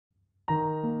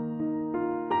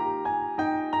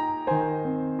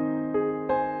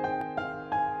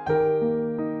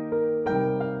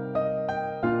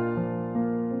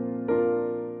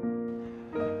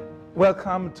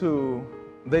Welcome to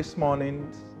this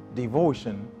morning's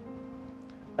devotion.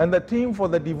 And the theme for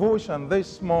the devotion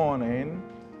this morning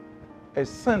is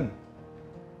sin,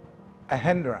 a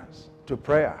hindrance to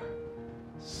prayer.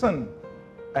 Sin,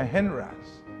 a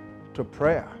hindrance to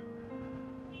prayer.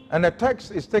 And the text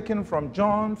is taken from 1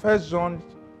 John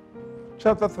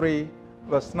chapter 3,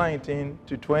 verse 19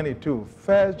 to 22.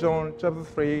 1 John chapter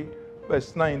 3,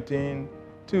 verse 19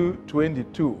 to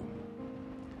 22.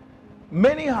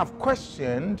 Many have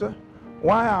questioned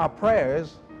why our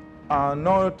prayers are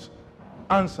not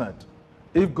answered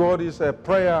if God is a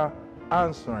prayer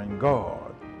answering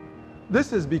God.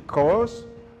 This is because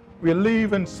we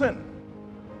live in sin.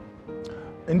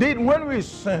 Indeed, when we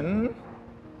sin,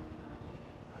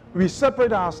 we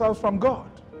separate ourselves from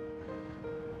God.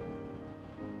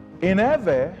 In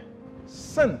every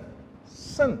sin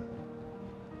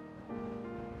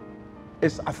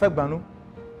is affegbanu.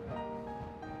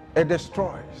 It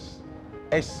destroys,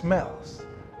 it smells,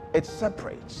 it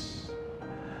separates.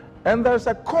 And there's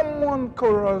a common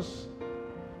chorus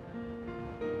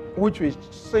which we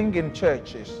sing in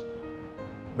churches.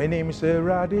 My name is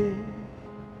Eradi,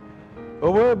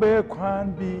 Owebe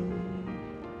Kwanbi,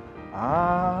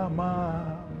 Amami.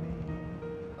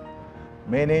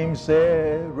 My name is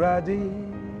Eradi,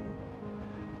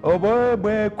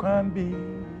 Owebe Kwanbi,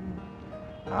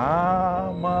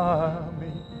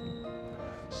 Amami.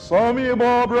 Somi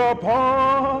Bobra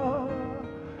Pa,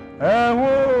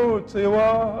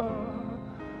 Ewotewa,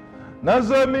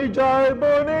 Nazami Jai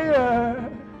Boniye,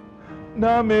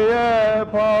 Namiye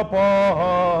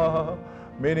Papa,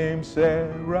 Minim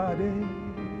Seradi,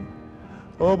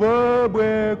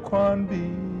 Obebe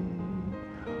Kwanbi,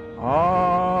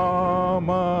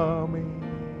 Amami.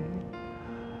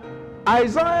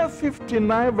 Isaiah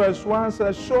 59 verse 1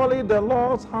 says, surely the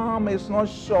Lord's arm is not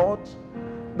short,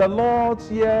 the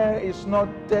Lord's ear is not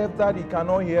deaf that he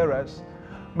cannot hear us,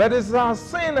 but it's our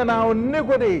sin and our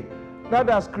iniquity that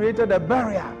has created a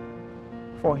barrier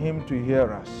for him to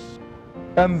hear us.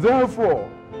 And therefore,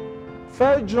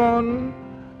 1 John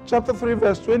chapter 3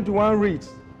 verse 21 reads,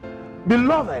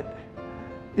 beloved,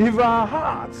 if our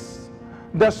hearts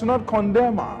does not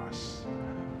condemn us,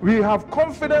 we have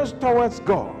confidence towards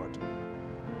God,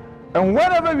 and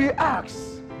whatever we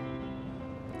ask,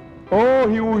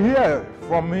 he will hear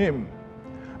from him,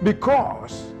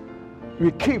 because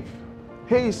we keep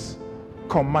his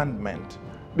commandment.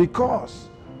 Because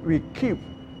we keep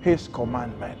his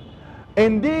commandment.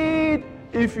 Indeed,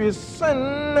 if we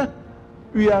sin,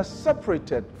 we are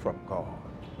separated from God.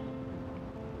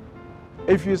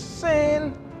 If you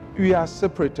sin, we are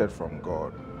separated from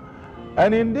God.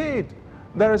 And indeed,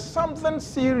 there is something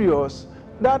serious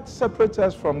that separates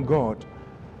us from God,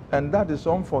 and that is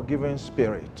unforgiving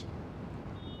spirit.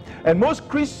 And most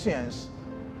Christians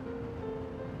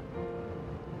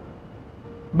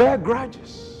bear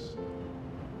grudges,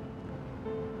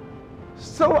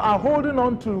 still are holding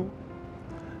on to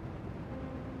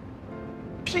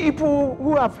people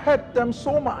who have hurt them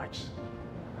so much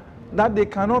that they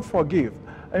cannot forgive.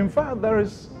 In fact, there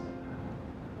is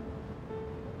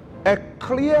a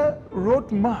clear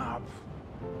roadmap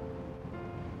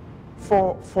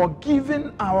for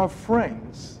forgiving our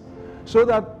friends, so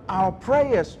that our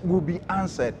prayers will be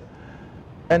answered.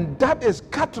 And that is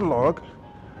cataloged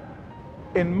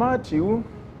in Matthew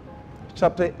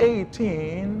chapter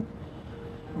 18,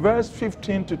 verse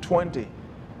 15 to 20.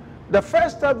 The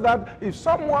first step, that if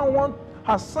someone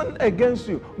has sinned against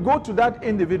you, go to that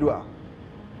individual.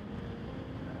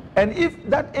 And if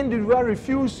that individual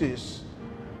refuses,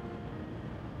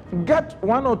 get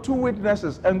 1 or 2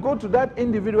 witnesses and go to that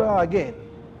individual again.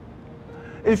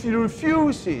 If he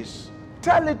refuses,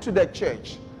 tell it to the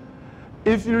church.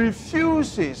 If he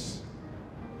refuses,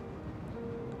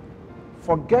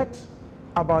 forget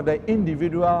about the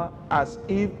individual as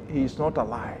if he is not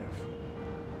alive.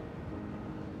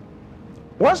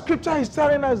 What scripture is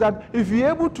telling us that if you're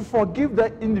able to forgive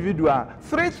the individual,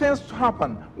 3 things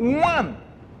happen. 1,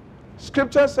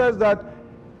 scripture says that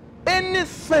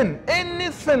anything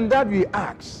that we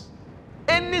ask,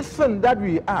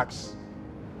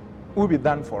 will be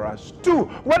done for us. 2,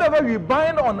 whatever we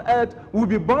bind on earth will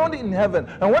be bound in heaven,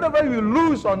 and whatever we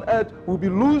lose on earth will be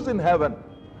loosed in heaven.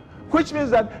 Which means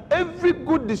that every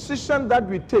good decision that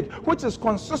we take, which is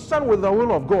consistent with the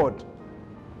will of God,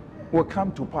 will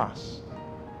come to pass.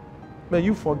 May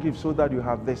you forgive so that you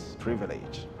have this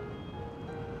privilege.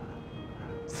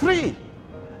 3,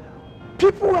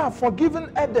 people who have forgiven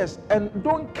others and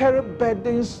don't carry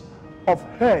burdens of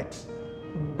hurt,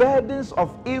 burdens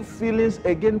of ill feelings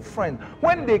against friends,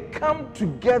 when they come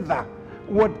together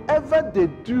whatever they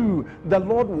do, the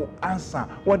Lord will answer.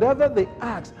 Whatever they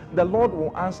ask, the Lord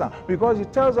will answer. Because He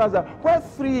tells us that where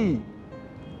 3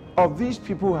 of these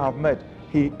people have met,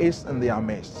 He is in their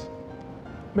midst.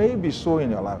 May it be so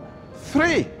in your life.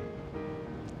 3.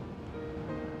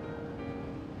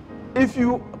 If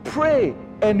you pray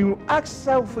and you act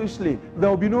selfishly, there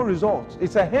will be no results.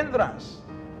 It's a hindrance.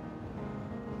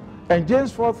 And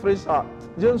James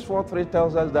 4:3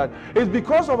 tells us that it's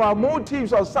because of our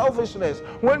motives of selfishness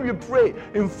when we pray.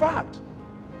 In fact,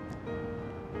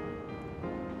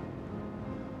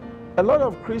 a lot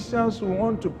of Christians who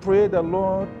want to pray the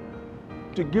Lord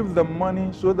to give them money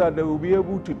so that they will be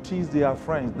able to tease their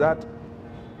friends. That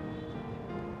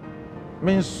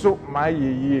means so my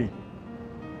ye.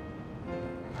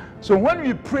 So when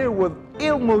we pray with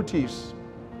ill motives,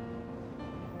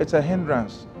 it's a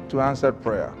hindrance to answered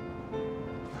prayer.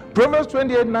 Proverbs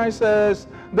 28:9 says,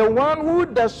 the one who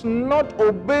does not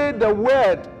obey the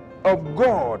word of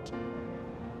God,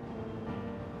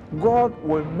 God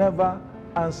will never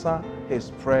answer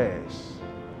his prayers.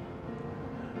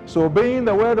 So obeying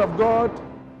the word of God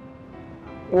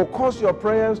will cause your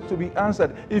prayers to be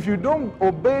answered. If you don't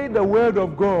obey the word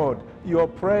of God, your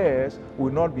prayers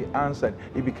will not be answered.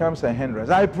 It becomes a hindrance.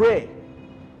 I pray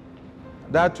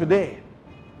that today,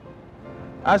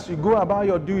 as you go about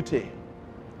your duty,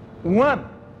 1,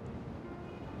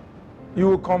 you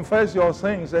will confess your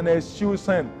sins and eschew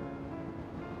sin.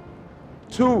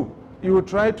 2, you will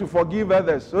try to forgive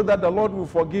others so that the Lord will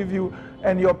forgive you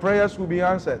and your prayers will be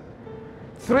answered.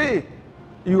 3,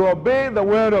 you obey the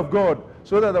word of God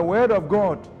so that the word of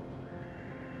God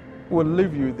will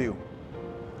live with you.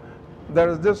 There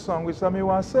is this song which Sami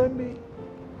Wasemi,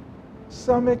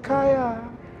 Sami Kaya,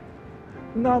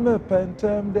 Name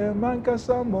Pentem de Manka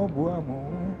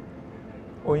Samobuamo,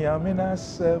 Oyamina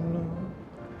Semnu,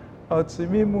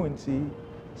 Otsimi Munti,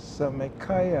 Sami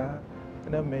Kaya,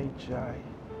 Namejai.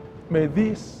 May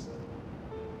this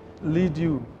lead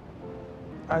you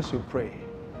as you pray.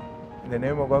 In the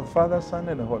name of God, Father, Son,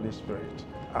 and the Holy Spirit.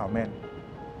 Amen.